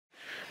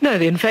Now,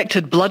 the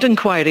Infected Blood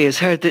Inquiry has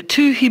heard that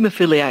 2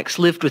 haemophiliacs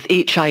lived with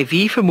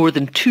HIV for more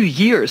than 2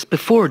 years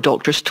before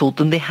doctors told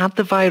them they had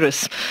the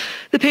virus.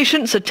 The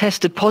patients had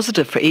tested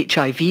positive for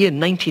HIV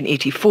in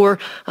 1984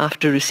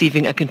 after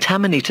receiving a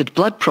contaminated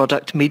blood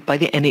product made by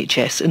the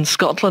NHS in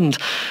Scotland.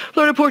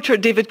 Our reporter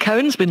David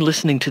Cowan's been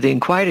listening to the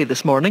inquiry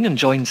this morning and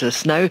joins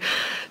us now.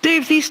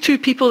 Dave, these 2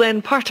 people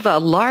then part of a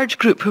large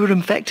group who were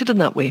infected in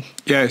that way?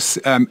 Yes,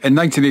 in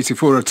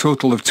 1984 a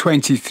total of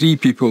 23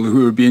 people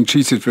who were being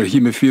treated for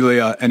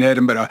haemophilia in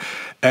Edinburgh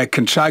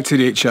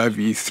contracted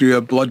HIV through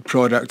a blood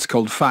product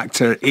called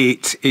Factor VIII.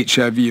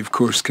 HIV, of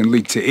course, can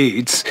lead to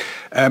AIDS.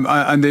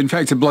 And the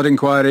Infected Blood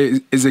Inquiry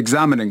is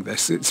examining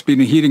this. It's been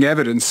hearing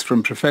evidence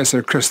from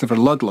Professor Christopher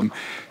Ludlam,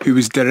 who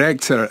was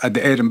director at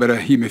the Edinburgh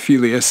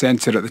Haemophilia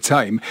Centre at the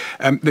time.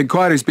 The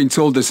inquiry has been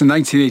told us in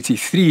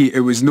 1983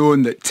 it was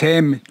known that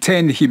 10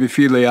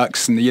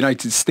 haemophiliacs in the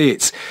United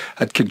States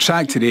had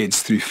contracted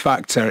AIDS through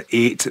Factor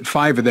VIII.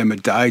 5 of them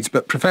had died,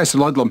 but Professor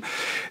Ludlam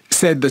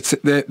said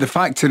that the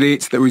Factor VIII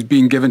that was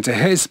being given to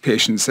his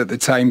patients at the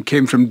time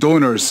came from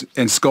donors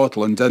in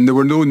Scotland, and there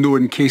were no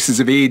known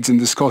cases of AIDS in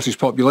the Scottish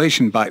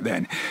population back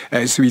then,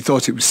 so he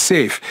thought it was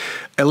safe.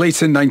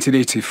 Late in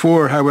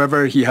 1984,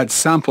 however, he had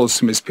samples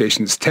from his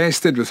patients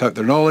tested without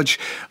their knowledge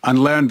and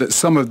learned that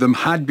some of them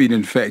had been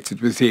infected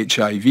with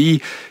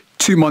HIV.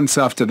 2 months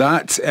after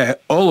that,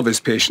 all of his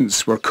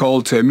patients were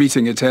called to a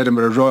meeting at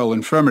Edinburgh Royal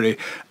Infirmary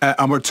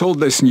and were told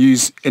this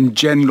news in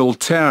general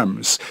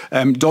terms.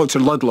 Dr.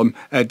 Ludlam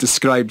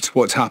described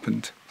what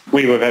happened.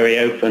 We were very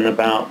open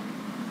about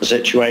the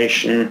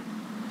situation,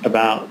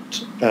 about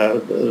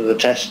the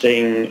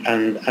testing,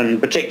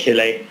 and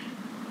particularly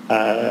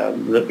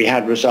that we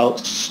had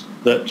results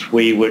that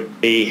we would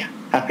be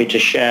happy to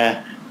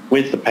share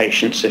with the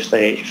patients if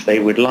they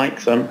would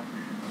like them.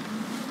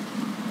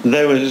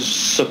 There was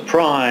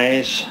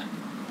surprise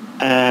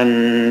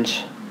and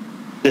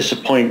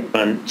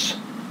disappointment,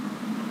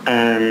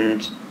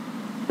 and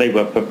they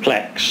were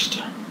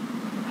perplexed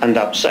and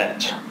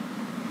upset.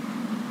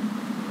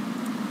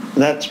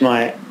 That's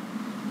my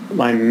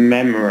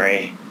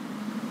memory.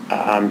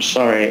 I'm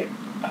sorry,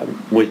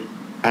 with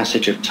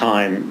passage of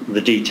time,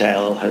 the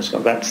detail has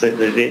gone. That's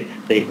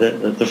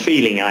the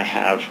feeling I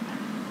have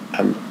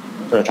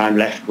that I'm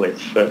left with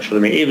for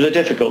the meeting. It was a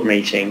difficult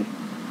meeting.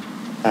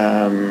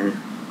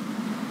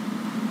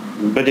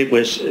 But it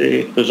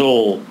was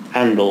all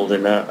handled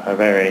in a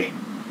very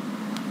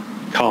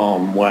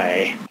calm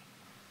way.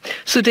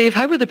 So, Dave,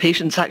 how were the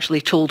patients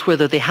actually told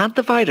whether they had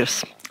the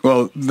virus?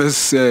 Well,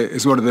 this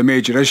is one of the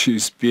major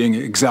issues being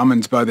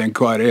examined by the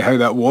inquiry, how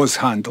that was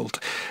handled.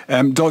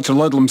 Dr.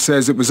 Ludlam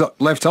says it was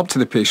left up to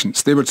the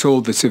patients. They were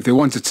told that if they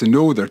wanted to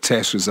know their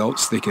test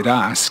results, they could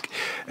ask.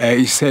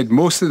 He said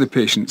most of the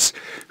patients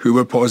who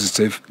were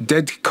positive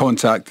did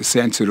contact the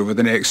centre over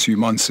the next few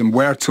months and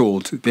were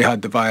told they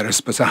had the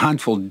virus, but a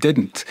handful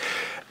didn't.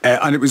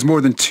 And it was more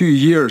than 2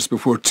 years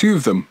before 2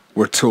 of them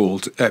were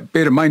told.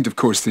 Bear in mind, of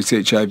course, that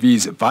HIV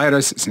is a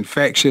virus, it's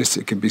infectious,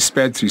 it can be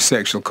spread through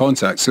sexual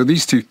contact. So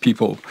these 2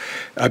 people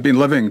have been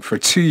living for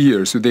 2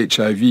 years with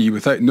HIV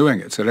without knowing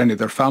it, or any of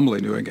their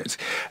family knowing it.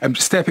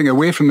 Stepping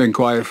away from the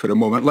inquiry for a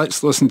moment,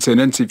 let's listen to an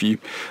interview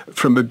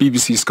from a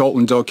BBC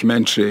Scotland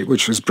documentary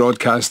which was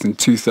broadcast in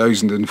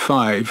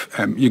 2005.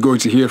 You're going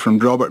to hear from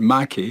Robert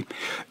Mackie.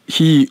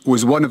 He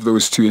was one of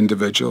those 2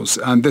 individuals,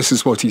 and this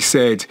is what he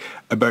said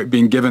about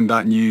being given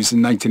that news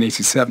in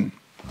 1987.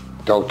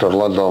 Dr.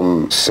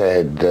 Ludlam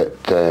said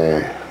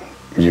that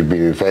you've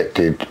been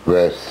infected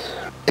with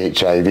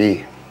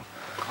HIV.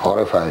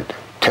 Horrified,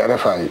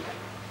 terrified,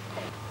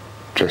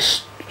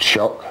 just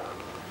shocked.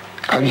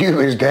 I knew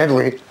it was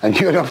deadly. I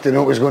knew enough to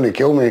know it was going to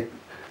kill me.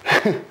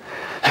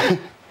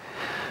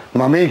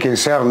 My main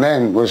concern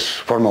then was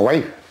for my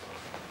wife.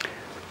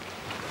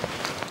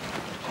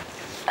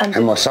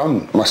 And my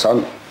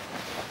son.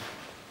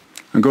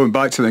 And going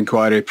back to the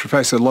inquiry,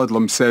 Professor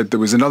Ludlam said there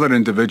was another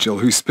individual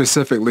who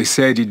specifically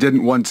said he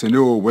didn't want to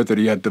know whether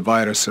he had the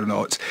virus or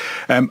not.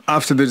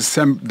 After the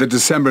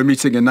December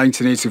meeting in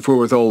 1984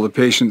 with all the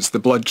patients, the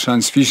blood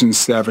transfusion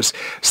service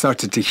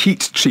started to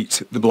heat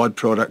treat the blood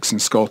products in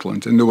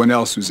Scotland, and no one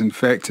else was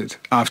infected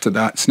after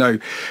that. Now,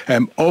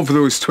 of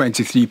those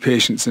 23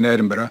 patients in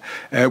Edinburgh,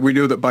 we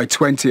know that by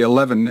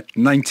 2011,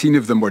 19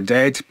 of them were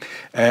dead,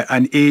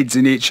 and AIDS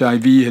and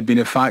HIV had been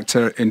a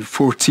factor in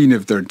 14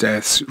 of their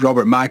deaths.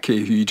 Robert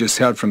Mackie, who you just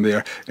heard from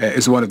there,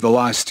 is one of the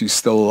last who's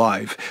still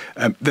alive.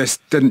 This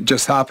didn't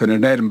just happen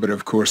in Edinburgh,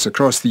 of course.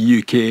 Across the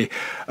UK,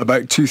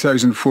 about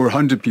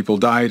 2,400 people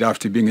died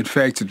after being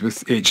infected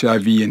with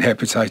HIV and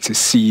hepatitis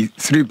C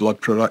through blood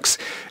products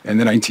in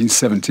the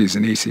 1970s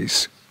and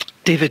 80s.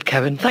 David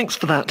Cowan, thanks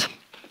for that.